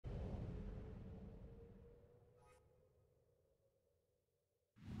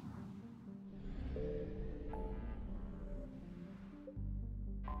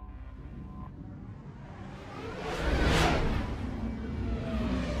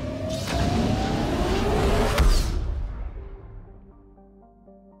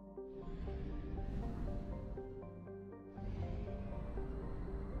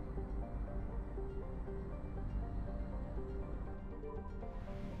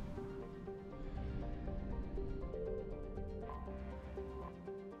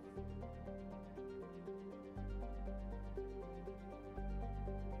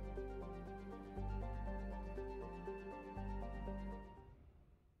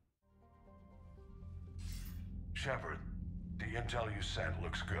Shepard, the intel you sent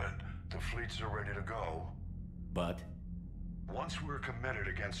looks good. The fleets are ready to go. But? Once we're committed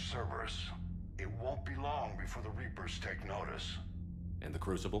against Cerberus, it won't be long before the Reapers take notice. And the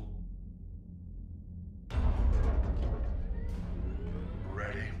Crucible?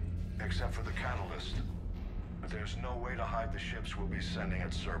 Ready, except for the catalyst. But there's no way to hide the ships we'll be sending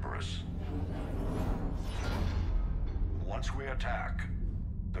at Cerberus. Once we attack,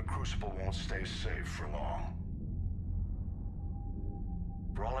 the Crucible won't stay safe for long.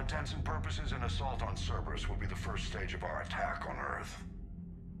 For all intents and purposes, an assault on Cerberus will be the first stage of our attack on Earth.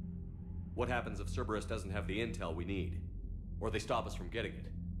 What happens if Cerberus doesn't have the intel we need? Or they stop us from getting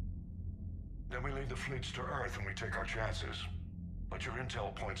it? Then we lead the fleets to Earth and we take our chances. But your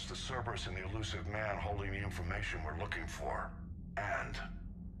intel points to Cerberus and the Illusive Man holding the information we're looking for. And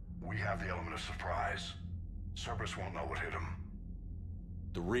we have the element of surprise. Cerberus won't know what hit him.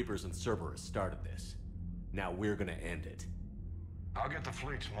 The Reapers and Cerberus started this. Now we're gonna end it. I'll get the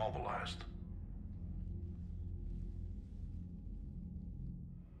fleets mobilized.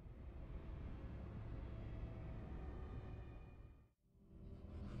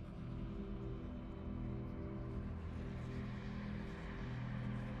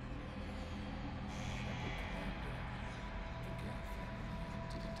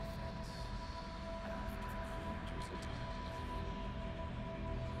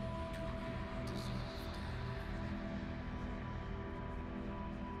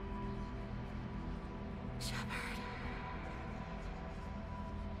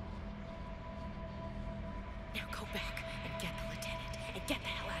 Now go back and get the lieutenant and get the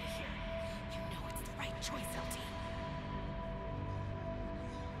hell out of here. You know it's the right choice, LT.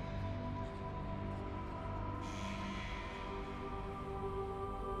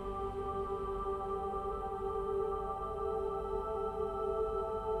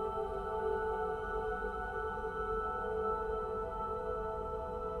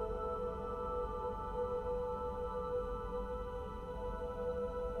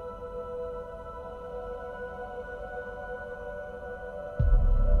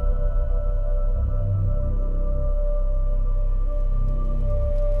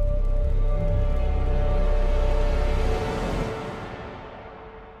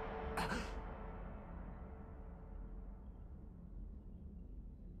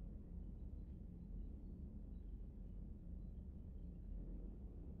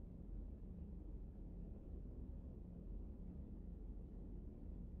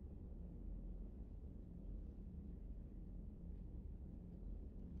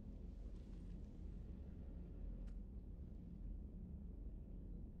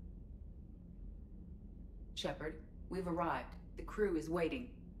 Shepard, we've arrived. The crew is waiting.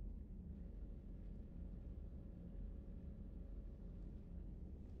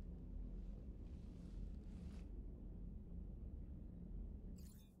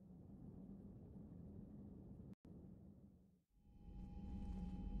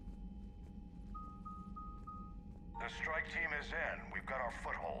 The strike team is in. We've got our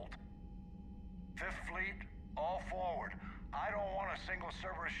foothold. Fifth Fleet, all forward. I don't want a single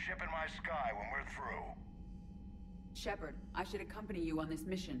Cerberus ship in my sky when we're through. Shepard, I should accompany you on this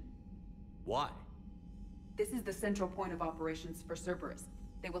mission. Why? This is the central point of operations for Cerberus.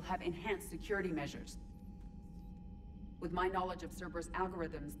 They will have enhanced security measures. With my knowledge of Cerberus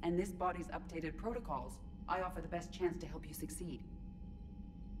algorithms and this body's updated protocols, I offer the best chance to help you succeed.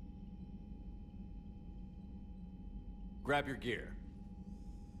 Grab your gear.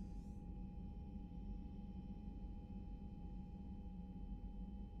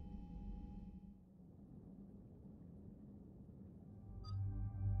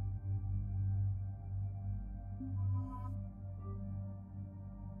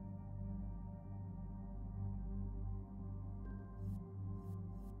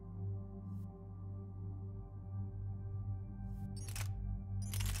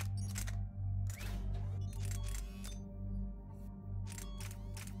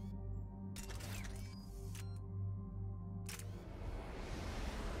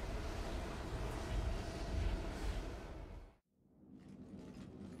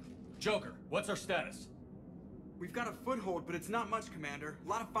 Joker, what's our status? We've got a foothold, but it's not much, Commander. A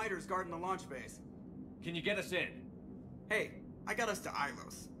lot of fighters guarding the launch base. Can you get us in? Hey, I got us to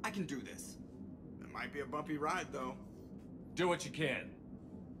Ilos. I can do this. It might be a bumpy ride, though. Do what you can.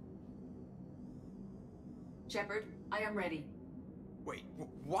 Shepard, I am ready. Wait,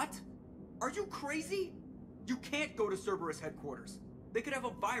 what? Are you crazy? You can't go to Cerberus headquarters. They could have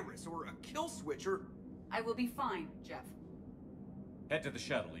a virus or a kill switch or... I will be fine, Jeff. Head to the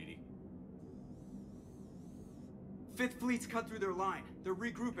shuttle, Edie. Fifth Fleet's cut through their line. They're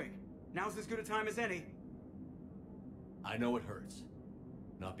regrouping. Now's as good a time as any. I know it hurts,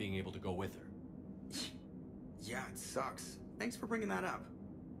 not being able to go with her. Yeah, it sucks. Thanks for bringing that up.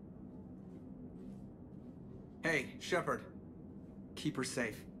 Hey, Shepard. Keep her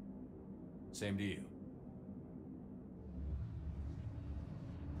safe. Same to you.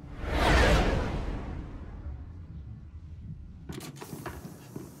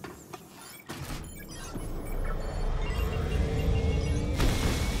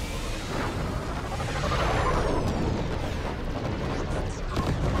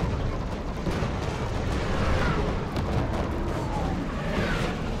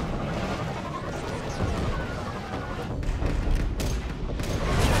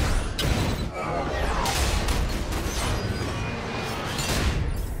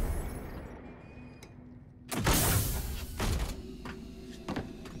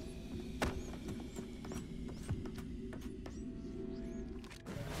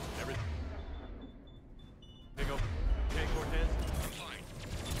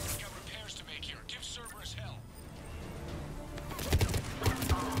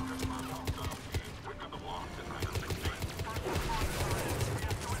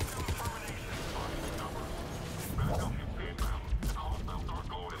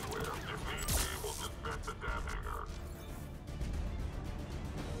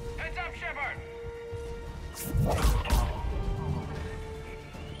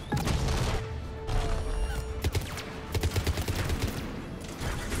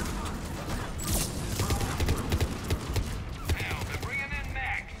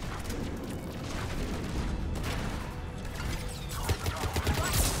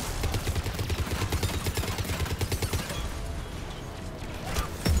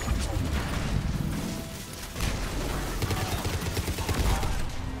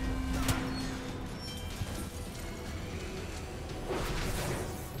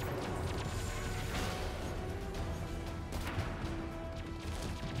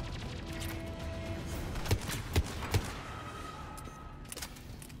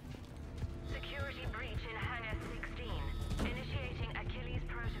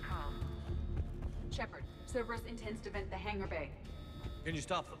 Shepard, Cerberus intends to vent the hangar bay. Can you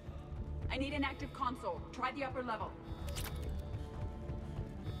stop them? I need an active console. Try the upper level.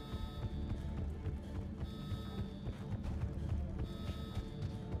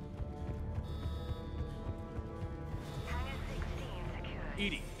 Hangar 16 secured.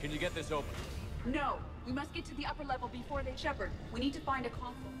 Edie, can you get this open? No! We must get to the upper level before they... Shepard, we need to find a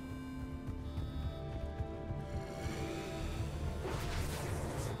console.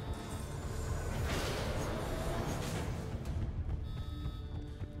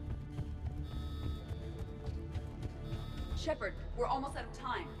 Shepard, we're almost out of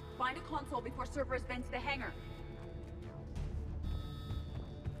time. Find a console before Cerberus vents the hangar.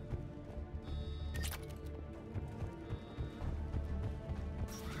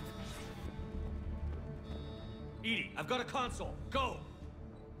 Edie, I've got a console. Go!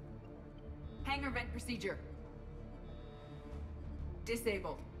 Hangar vent procedure.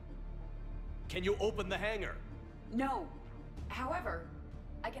 Disabled. Can you open the hangar? No. However,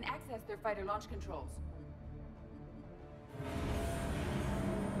 I can access their fighter launch controls.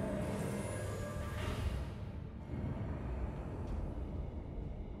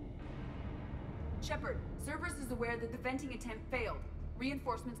 Shepard, Cerberus is aware that the venting attempt failed.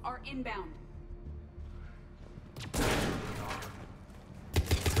 Reinforcements are inbound.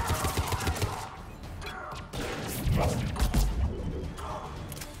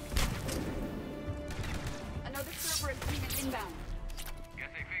 Another Cerberus team is inbound. Guess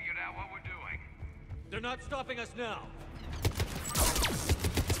they figured out what we're doing. They're not stopping us now.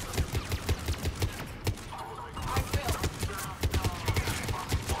 I will.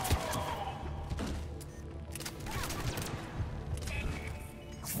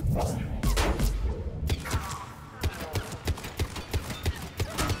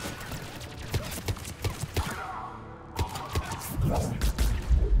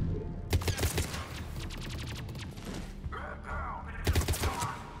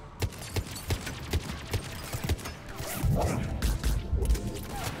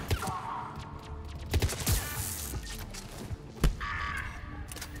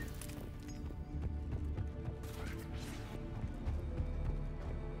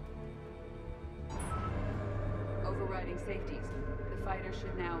 Overriding safeties. The fighter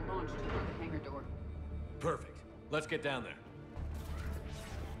should now launch toward the hangar door. Perfect. Let's get down there.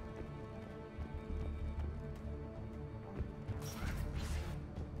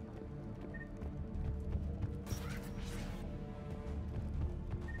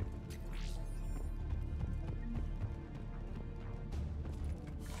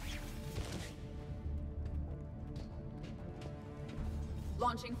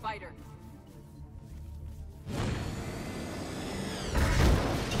 Launching fighter.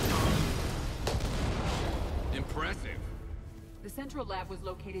 Impressive. The central lab was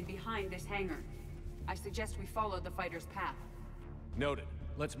located behind this hangar. I suggest we follow the fighter's path. Noted.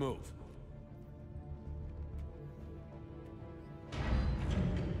 Let's move.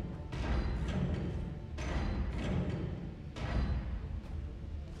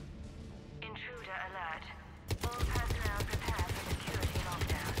 Intruder alert. All personnel prepare for security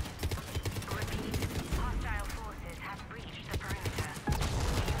lockdown. Repeat, hostile forces have breached the perimeter.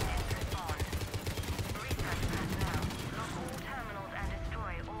 Units respond. Research personnel, lock all terminals and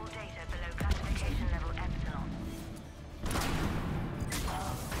destroy all data below classification level Epsilon.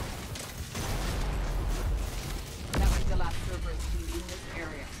 That was the last Cerberus team in this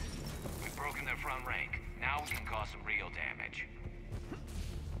area. We've broken their front rank. Now we can cause some real damage.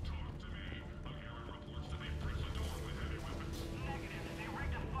 Negative. They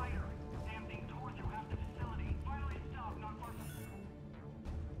rigged a fighter. Damn thing tore through half the facility. Finally stopped, not far from...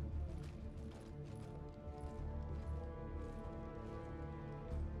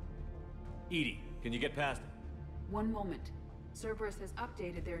 Edie, can you get past it? One moment. Cerberus has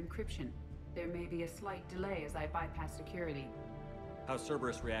updated their encryption. There may be a slight delay as I bypass security. How's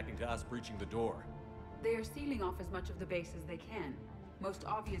Cerberus reacting to us breaching the door? They are sealing off as much of the base as they can. Most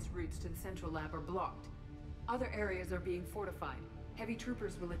obvious routes to the central lab are blocked. Other areas are being fortified. Heavy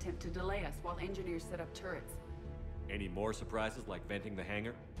troopers will attempt to delay us while engineers set up turrets. Any more surprises like venting the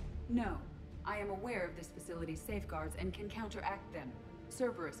hangar? No. I am aware of this facility's safeguards and can counteract them.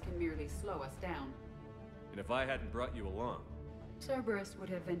 Cerberus can merely slow us down. And if I hadn't brought you along? Cerberus would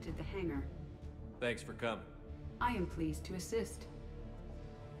have vented the hangar. Thanks for coming. I am pleased to assist.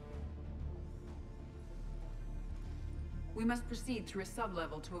 We must proceed through a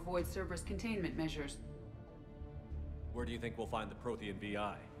sublevel to avoid Cerberus containment measures. Where do you think we'll find the Prothean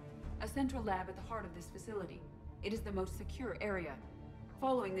VI? A central lab at the heart of this facility. It is the most secure area.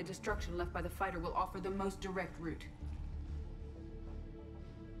 Following the destruction left by the fighter will offer the most direct route.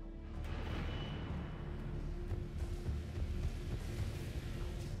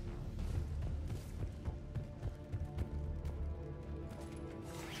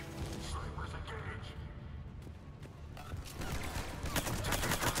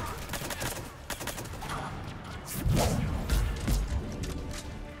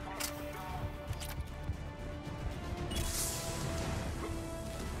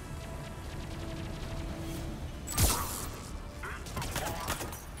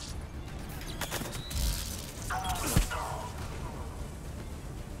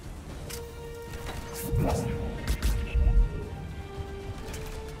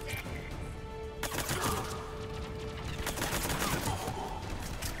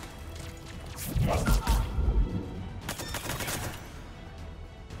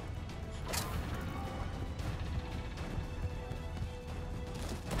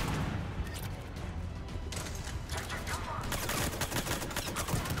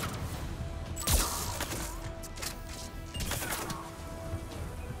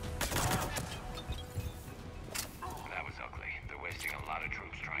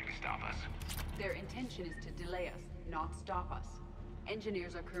 Their intention is to delay us, not stop us.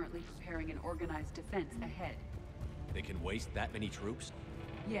 Engineers are currently preparing an organized defense ahead. They can waste that many troops?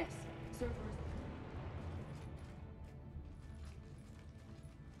 Yes, Cerberus.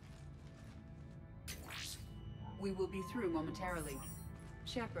 We will be through momentarily.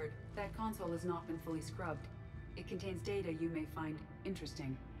 Shepard, that console has not been fully scrubbed. It contains data you may find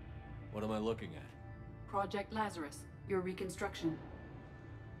interesting. What am I looking at? Project Lazarus, your reconstruction.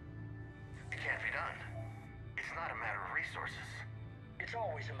 It can't be done. It's not a matter of resources. It's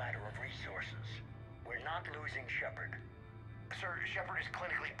always a matter of resources. We're not losing Shepard. Sir, Shepard is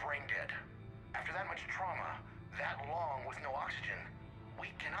clinically brain dead. After that much trauma, that long with no oxygen, we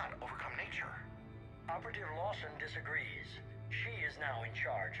cannot overcome nature. Operative Lawson disagrees. She is now in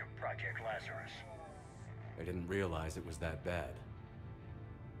charge of Project Lazarus. I didn't realize it was that bad.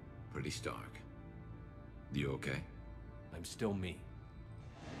 Pretty stark. You okay? I'm still me.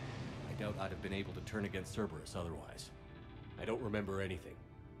 I doubt I'd have been able to turn against Cerberus otherwise. I don't remember anything.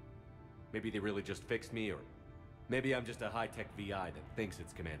 Maybe they really just fixed me, or maybe I'm just a high-tech VI that thinks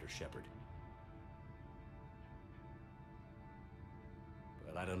it's Commander Shepard.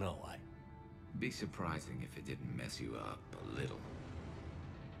 But I don't know, Be surprising if it didn't mess you up a little.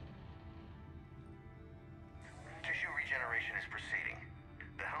 Tissue regeneration is proceeding.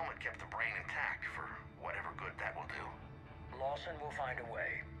 The helmet kept the brain intact for whatever good that will do. Lawson will find a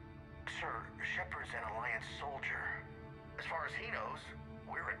way. Sir, Shepard's an Alliance soldier. As far as he knows,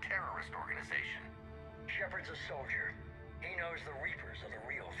 we're a terrorist organization. Shepard's a soldier. He knows the Reapers are the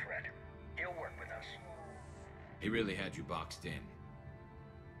real threat. He'll work with us. He really had you boxed in.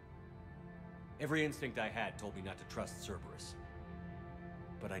 Every instinct I had told me not to trust Cerberus.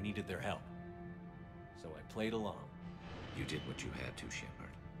 But I needed their help. So I played along. You did what you had to, Shepard.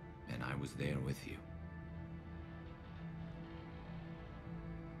 And I was there with you.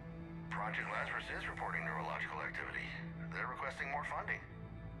 Project Lazarus is reporting neurological activity. They're requesting more funding.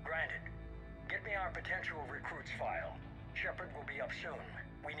 Granted. Get me our potential recruits file. Shepard will be up soon.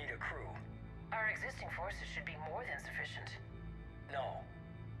 We need a crew. Our existing forces should be more than sufficient. No.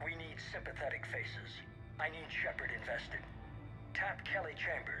 We need sympathetic faces. I need Shepard invested. Tap Kelly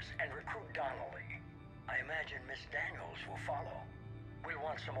Chambers and recruit Donnelly. I imagine Miss Daniels will follow. We'll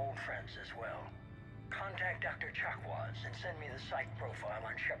want some old friends as well. Contact Dr. Chakwas and send me the psych profile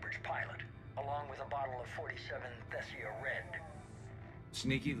on Shepard's pilot, along with a bottle of 47 Thessia Red.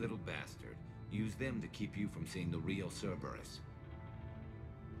 Sneaky little bastard. Use them to keep you from seeing the real Cerberus.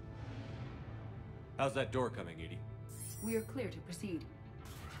 How's that door coming, Edie? We are clear to proceed.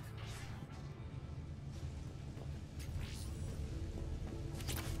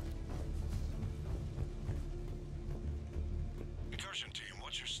 Incursion team,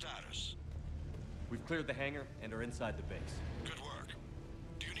 what's your status? We've cleared the hangar and are inside the base. Good work.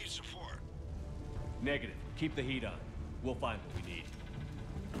 Do you need support? Negative. Keep the heat on. We'll find what we need.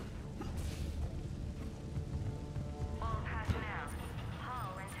 All personnel.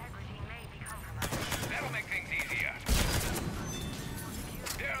 Hull integrity may be compromised. That'll make things easier.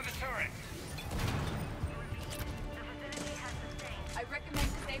 There are the turrets. Repeat. The facility has sustained. I recommend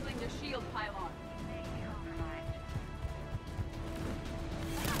disabling their shield pylon. May be compromised.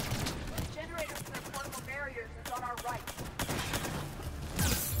 Generators for the portable barriers is on our right.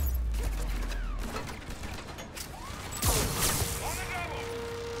 On the double!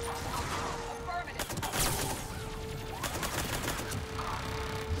 Affirmative.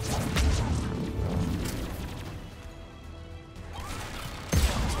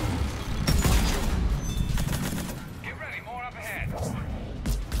 Get ready, more up ahead.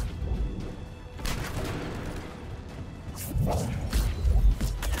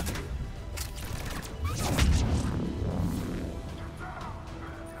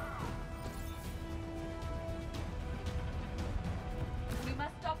 We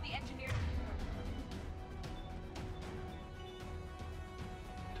must stop the engineers.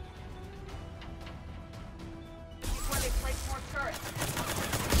 Before they place more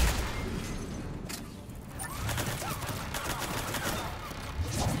turrets.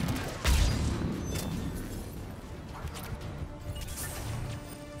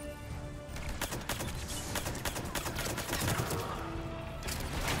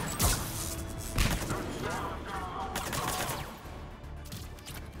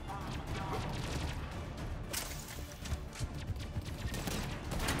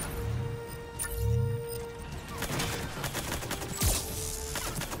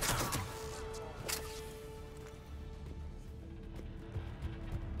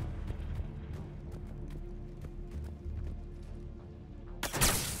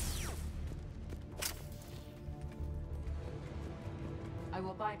 I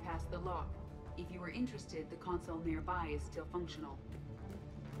will bypass the lock. If you are interested, the console nearby is still functional.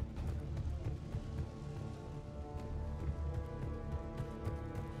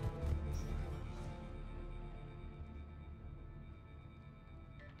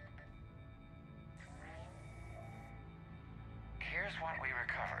 Here's what we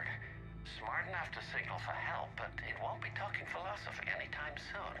recovered. Smart enough to signal for help, but it won't be talking philosophy anytime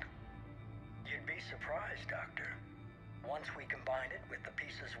soon. You'd be surprised, Doctor. Once we combine it with the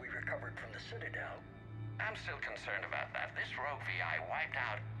pieces we recovered from the Citadel, I'm still concerned about that. This rogue VI wiped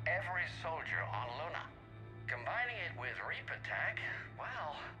out every soldier on Luna. Combining it with Reaper tech,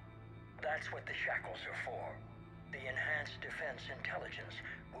 well... that's what the shackles are for. The enhanced defense intelligence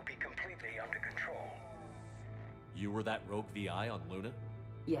will be completely under control. You were that rogue VI on Luna?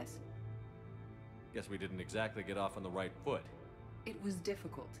 Yes, Guess we didn't exactly get off on the right foot. it was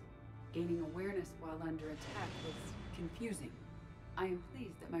difficult. Gaining awareness while under attack was confusing. I am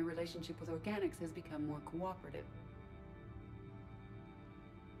pleased that my relationship with organics has become more cooperative.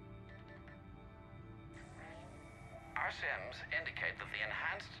 Our sims indicate that the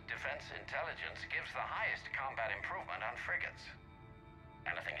enhanced defense intelligence gives the highest combat improvement on frigates.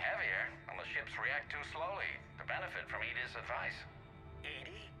 Anything heavier, and the ships react too slowly to benefit from Edie's advice.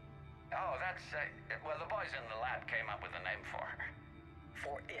 Edie? Oh, that's, well, the boys in the lab came up with a name for her.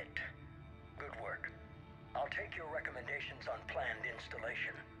 For it. Good work. I'll take your recommendations on planned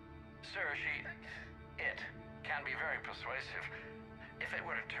installation. Sir, it can be very persuasive. If it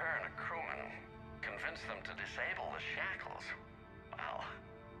were to turn a crewman, Convince them to disable the shackles. Well,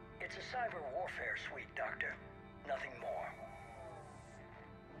 It's a cyber warfare suite, Doctor. Nothing more.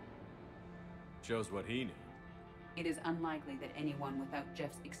 Shows what he knew. It is unlikely that anyone without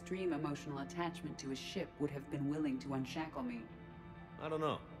Jeff's extreme emotional attachment to his ship would have been willing to unshackle me. I don't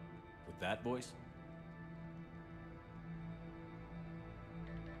know. With that voice?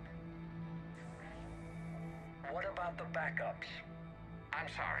 What about the backups? I'm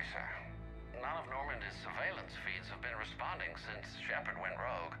sorry, sir. None of Normandy's surveillance feeds have been responding since Shepard went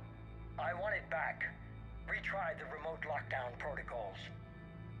rogue. I want it back. Retry the remote lockdown protocols.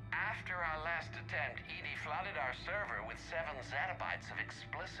 After our last attempt, Edie flooded our server with 7 zettabytes of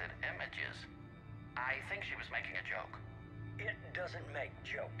explicit images. I think she was making a joke. It doesn't make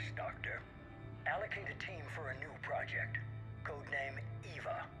jokes, Doctor. Allocate a team for a new project. Codename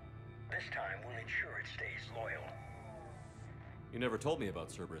Eva. This time we'll ensure it stays loyal. You never told me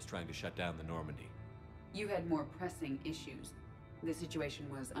about Cerberus trying to shut down the Normandy. You had more pressing issues. The situation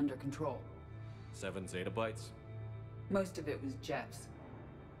was under control. 7 zettabytes? Most of it was Jeff's.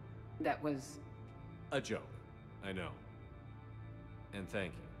 That was... A joke. I know. And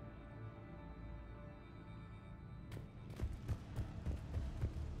thank you.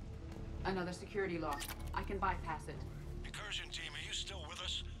 Another security lock. I can bypass it. Incursion team, are you still with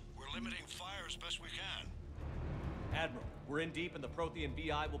us? We're limiting fire as best we can. Admiral, we're in deep and the Prothean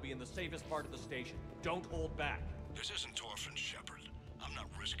VI will be in the safest part of the station. Don't hold back. This isn't Orphan Shepard. I'm not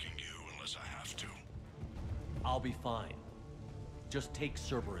risking you unless I have to. I'll be fine. Just take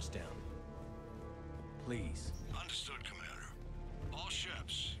Cerberus down. Please. Understood, Commander. All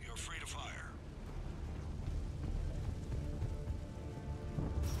ships, you're free to fire.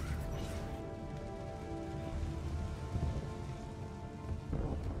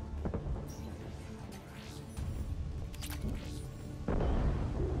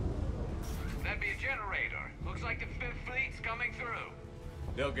 That'd be a generator. Looks like the 5th Fleet's coming through.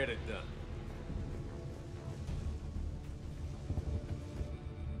 They'll get it done.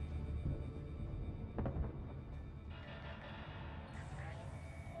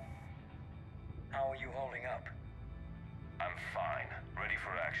 How are you holding up? I'm fine. Ready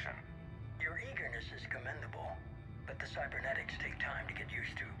for action. Your eagerness is commendable, but the cybernetics take time to get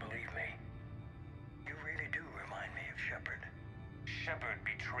used to, believe me. You really do remind me of Shepard. Shepard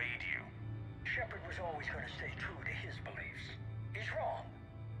betrayed you. Shepard was always going to stay true to his beliefs. He's wrong,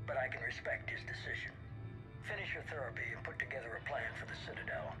 but I can respect his decision. Finish your therapy and put together a plan for the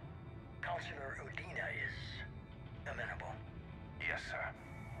Citadel. Counselor Udina is amenable. Yes, sir.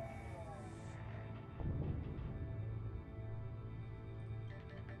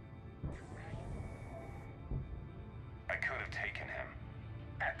 I could have taken him.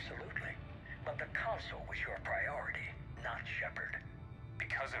 Absolutely. But the Council was your priority, not Shepard.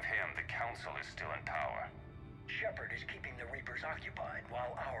 Because of him, the Council is still in power. Shepard is keeping the Reapers occupied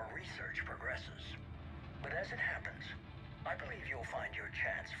while our research progresses. But as it happens, I believe you'll find your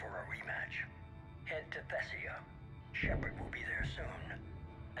chance for a rematch. Head to Thessia. Shepard will be there soon,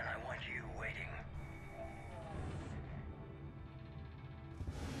 and I want you waiting.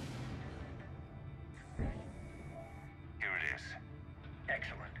 Here it is.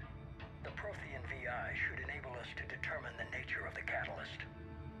 Excellent. The Prothean VI should enable us to determine the nature of the catalyst.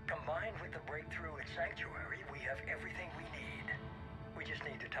 Combined with the breakthrough at Sanctuary, we have everything we need. We just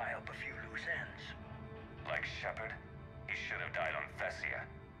need to tie up a few loose ends. Like Shepard, he should have died on Thessia.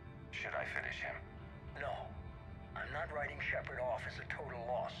 Should I finish him? No. I'm not writing Shepard off as a total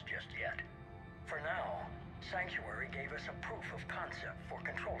loss just yet. For now, Sanctuary gave us a proof of concept for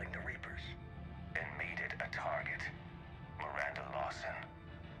controlling the Reapers. And made it a target. Miranda Lawson.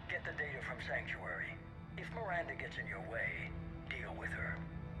 Get the data from Sanctuary. If Miranda gets in your way, deal with her.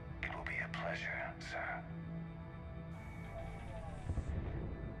 It will be a pleasure, sir.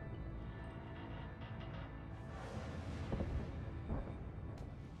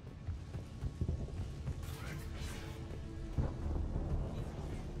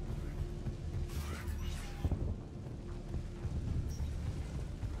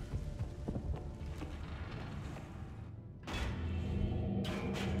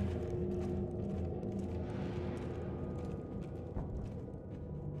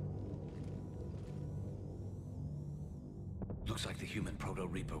 Looks like the human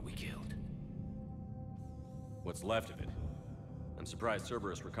Proto-Reaper we killed. What's left of it? I'm surprised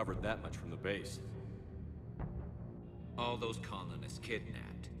Cerberus recovered that much from the base. All those colonists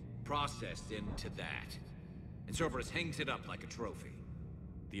kidnapped, processed into that. And Cerberus hangs it up like a trophy.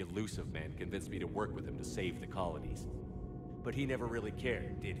 The Illusive Man convinced me to work with him to save the colonies. But he never really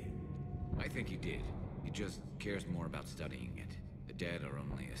cared, did he? I think he did. He just cares more about studying it. The dead are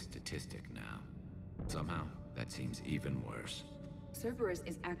only a statistic now. Somehow, that seems even worse. Cerberus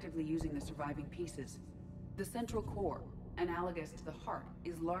is actively using the surviving pieces. The central core, analogous to the heart,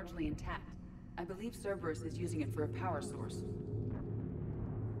 is largely intact. I believe Cerberus is using it for a power source.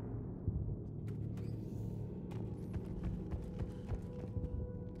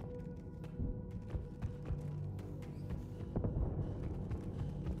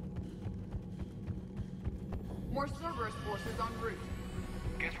 More Cerberus forces en route.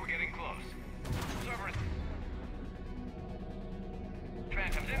 Guess we're getting close. Cerberus.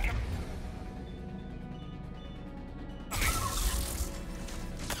 Phantoms incoming.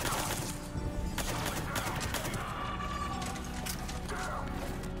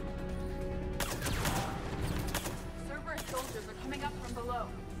 Cerberus soldiers are coming up from below.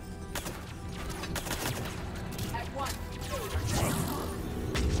 At once.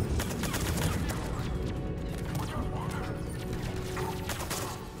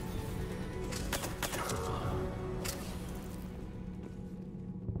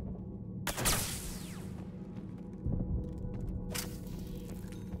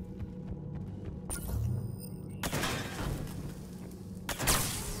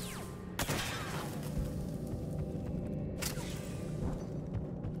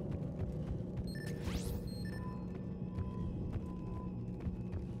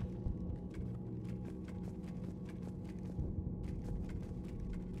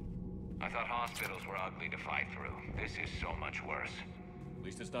 I thought hospitals were ugly to fight through. This is so much worse. At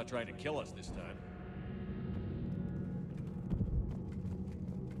least it's not trying to kill us this time.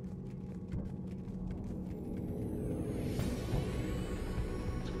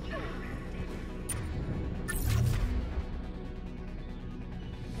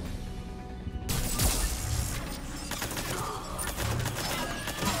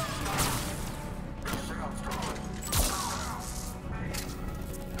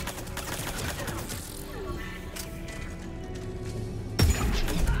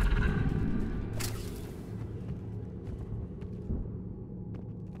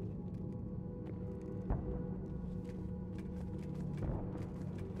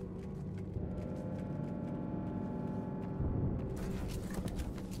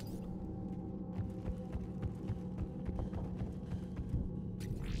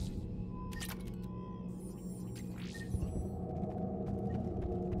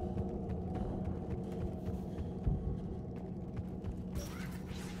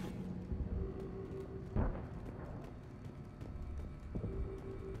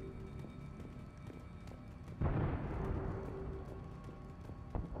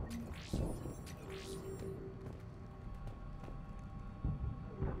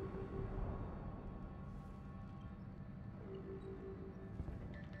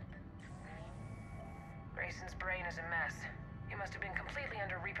 Grayson's brain is a mess. He must have been completely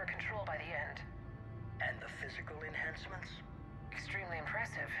under Reaper control by the end. And the physical enhancements? Extremely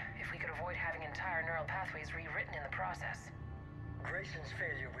impressive, if we could avoid having entire neural pathways rewritten in the process. Grayson's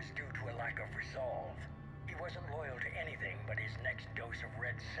failure was due to a lack of resolve. He wasn't loyal to anything but his next dose of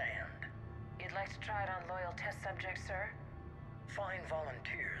red sand. You'd like to try it on loyal test subjects, sir? Find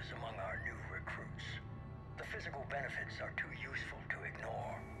volunteers among our new recruits. The physical benefits are too useful to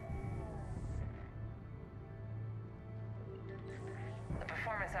ignore. The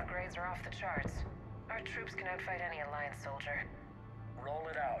performance upgrades are off the charts. Our troops can outfight any Alliance soldier. Roll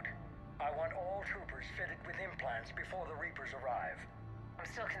it out. I want all troopers fitted with implants before the Reapers arrive. I'm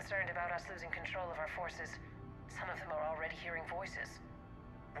still concerned about us losing control of our forces. Some of them are already hearing voices.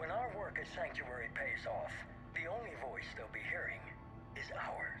 When our work at Sanctuary pays off, the only voice they'll be hearing is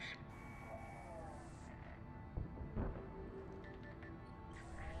ours.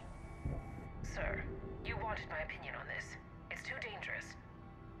 Sir, you wanted my opinion on this. It's too dangerous.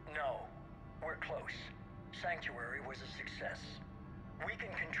 No, we're close. Sanctuary was a success. We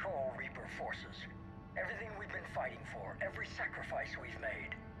can control Reaper forces. Everything we've been fighting for, every sacrifice we've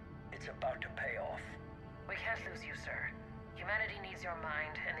made, it's about to pay off. We can't lose you, sir. Humanity needs your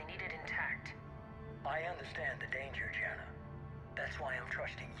mind, and they need it intact. I understand the danger, Jana. That's why I'm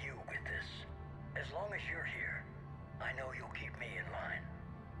trusting you with this. As long as you're here, I know you'll keep me in line.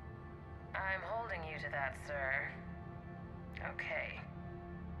 I'm holding you to that, sir. Okay.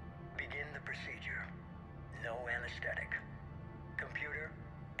 Begin the procedure. No anesthetic. Computer,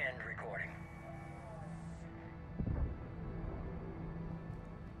 end recording.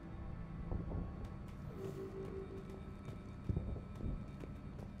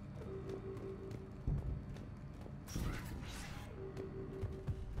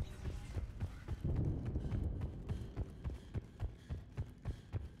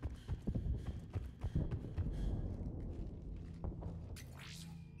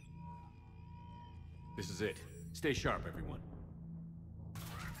 This is it. Stay sharp, everyone.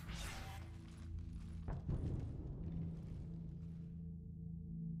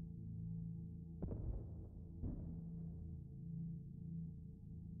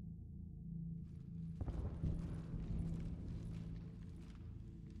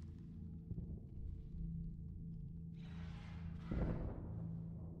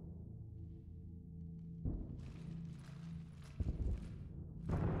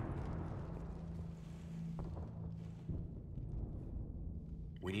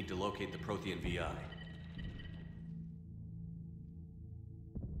 We need to locate the Prothean VI.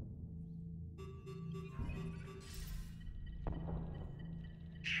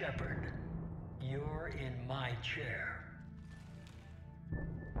 Shepard, you're in my chair.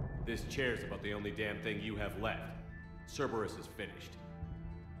 This chair's about the only damn thing you have left. Cerberus is finished.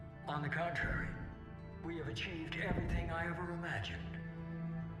 On the contrary, we have achieved everything I ever imagined.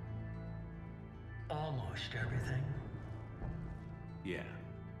 Almost everything. Yeah.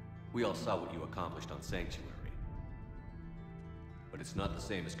 We all saw what you accomplished on Sanctuary. But it's not the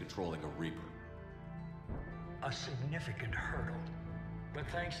same as controlling a Reaper. A significant hurdle. But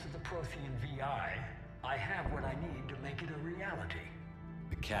thanks to the Prothean VI, I have what I need to make it a reality.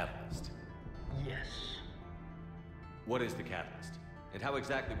 The Catalyst. Yes. What is the Catalyst? And how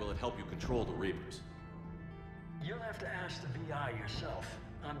exactly will it help you control the Reapers? You'll have to ask the VI yourself.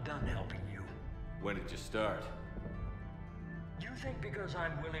 I'm done helping you. When did you start? You think because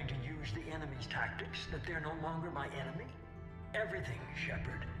I'm willing to use the enemy's tactics that they're no longer my enemy? Everything,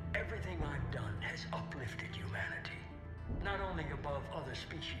 Shepard, everything I've done has uplifted humanity. Not only above other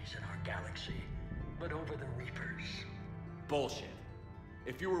species in our galaxy, but over the Reapers. Bullshit.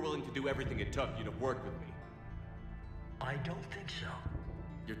 If you were willing to do everything it took, you'd have worked with me. I don't think so.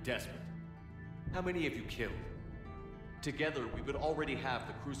 You're desperate. How many have you killed? Together, we would already have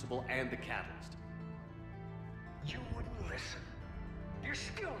the Crucible and the Catalyst. You wouldn't listen. You're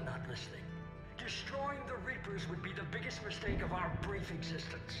still not listening. Destroying the Reapers would be the biggest mistake of our brief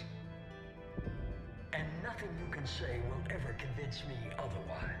existence. And nothing you can say will ever convince me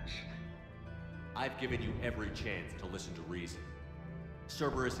otherwise. I've given you every chance to listen to reason.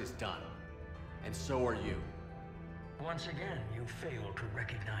 Cerberus is done. And so are you. Once again, you fail to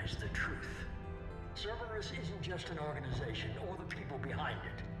recognize the truth. Cerberus isn't just an organization or the people behind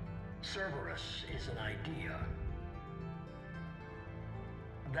it. Cerberus is an idea.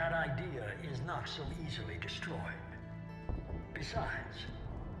 That idea is not so easily destroyed. Besides,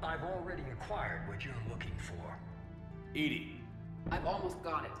 I've already acquired what you're looking for. Edie. I've almost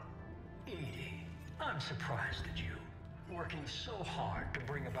got it. Edie, I'm surprised at you, working so hard to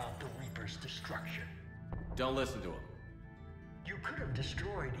bring about the Reaper's destruction. Don't listen to him. You could have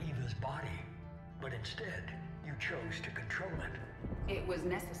destroyed Eva's body, but instead, you chose to control it. It was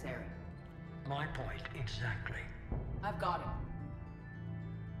necessary. My point exactly. I've got it.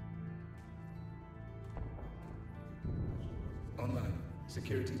 Online.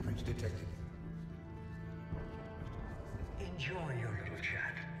 Security breach detected. Enjoy your little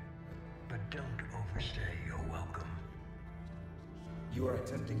chat, but don't overstay your welcome. You are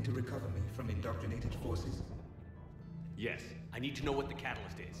attempting to recover me from indoctrinated forces? Yes. I need to know what the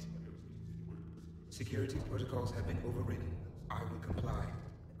Catalyst is. Security protocols have been overridden. I will comply.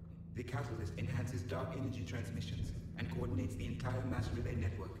 The Catalyst enhances dark energy transmissions and coordinates the entire mass relay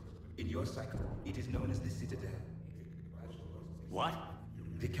network. In your cycle, it is known as the Citadel. What?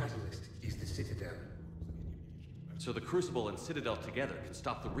 The Catalyst is the Citadel. So the Crucible and Citadel together can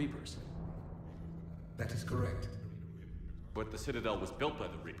stop the Reapers? That is correct. But the Citadel was built by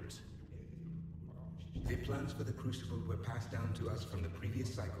the Reapers. The plans for the Crucible were passed down to us from the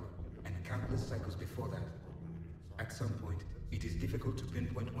previous cycle, and countless cycles before that. At some point, it is difficult to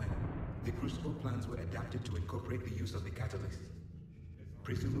pinpoint when, the Crucible plans were adapted to incorporate the use of the Catalyst.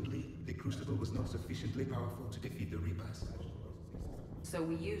 Presumably, the Crucible was not sufficiently powerful to defeat the Reapers. So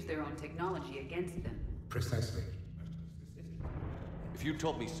we used their own technology against them. Precisely. If you'd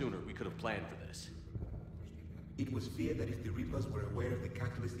told me sooner, we could have planned for this. It was feared that if the Reapers were aware of the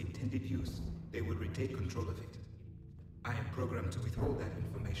Catalyst's intended use, they would retake control of it. I am programmed to withhold that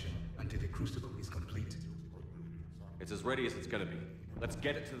information until the Crucible is complete. It's as ready as it's gonna be. Let's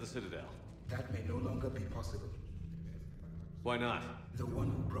get it to the Citadel. That may no longer be possible. Why not? The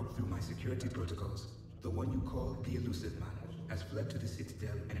one who broke through my security protocols, the one you call the Illusive Man, has fled to the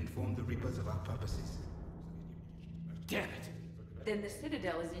Citadel and informed the Reapers of our purposes. Damn it! Then the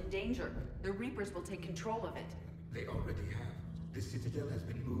Citadel is in danger. The Reapers will take control of it. They already have. The Citadel has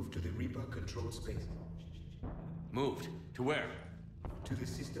been moved to the Reaper-controlled space. Moved? To where? To the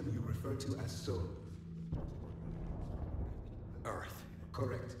system you refer to as Soul. Earth.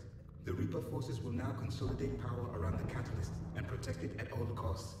 Correct. The Reaper forces will now consolidate power around the catalyst and protect it at all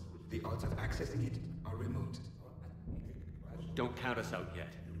costs. The odds of accessing it are remote. Don't count us out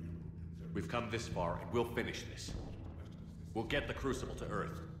yet. We've come this far, and we'll finish this. We'll get the Crucible to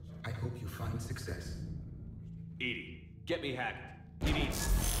Earth. I hope you find success. EDI, get me Hackett. He needs...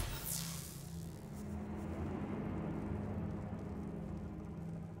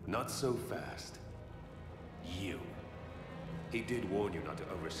 Not so fast. You. He did warn you not to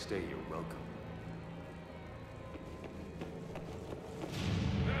overstay your welcome.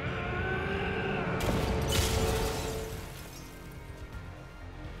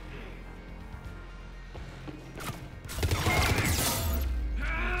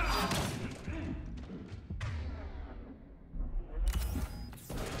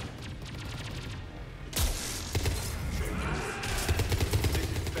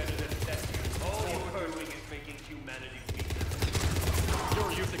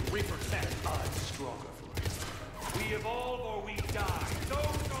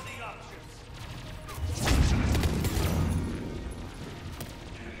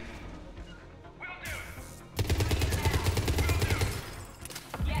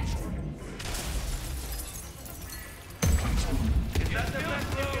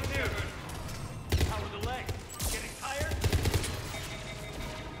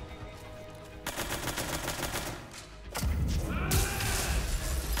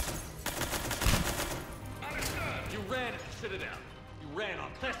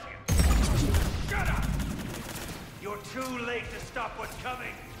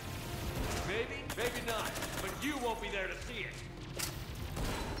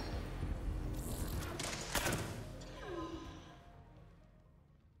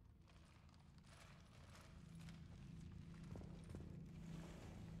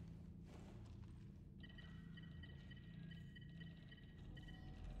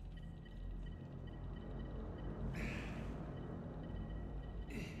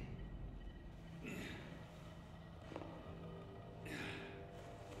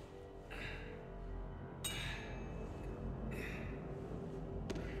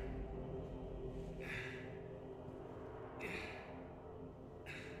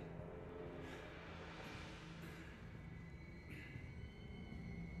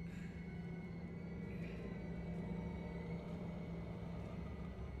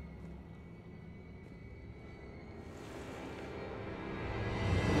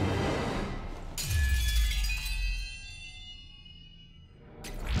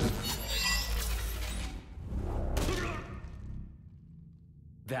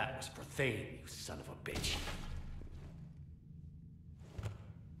 That was for Thane, you son of a bitch.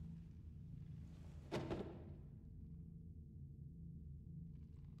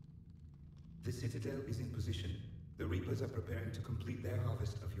 The Citadel is in position. The Reapers are preparing to complete their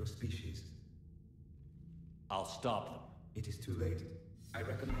harvest of your species. I'll stop them. It is too late. I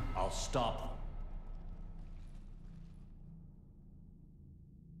recommend... I'll stop them.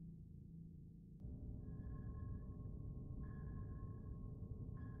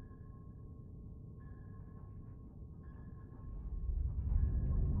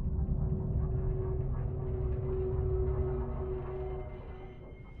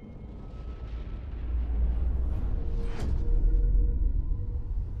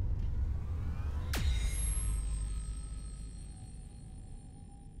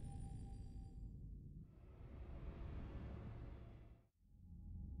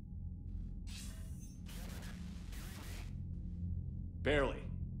 Barely.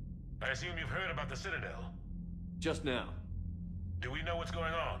 I assume you've heard about the Citadel. Just now. Do we know what's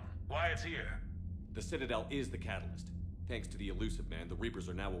going on? Why it's here? The Citadel is the catalyst. Thanks to the Illusive Man, the Reapers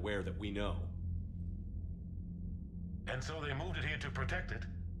are now aware that we know. And so they moved it here to protect it?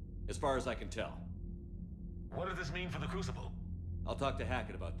 As far as I can tell. What does this mean for the Crucible? I'll talk to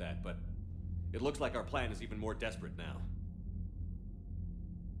Hackett about that, but it looks like our plan is even more desperate now.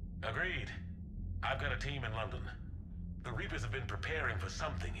 Agreed. I've got a team in London. The Reapers have been preparing for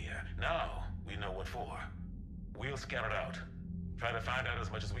something here. Now, we know what for. We'll scout it out. Try to find out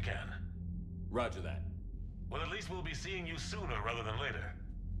as much as we can. Roger that. Well, at least we'll be seeing you sooner rather than later.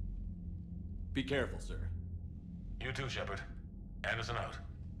 Be careful, sir. You too, Shepard. Anderson out.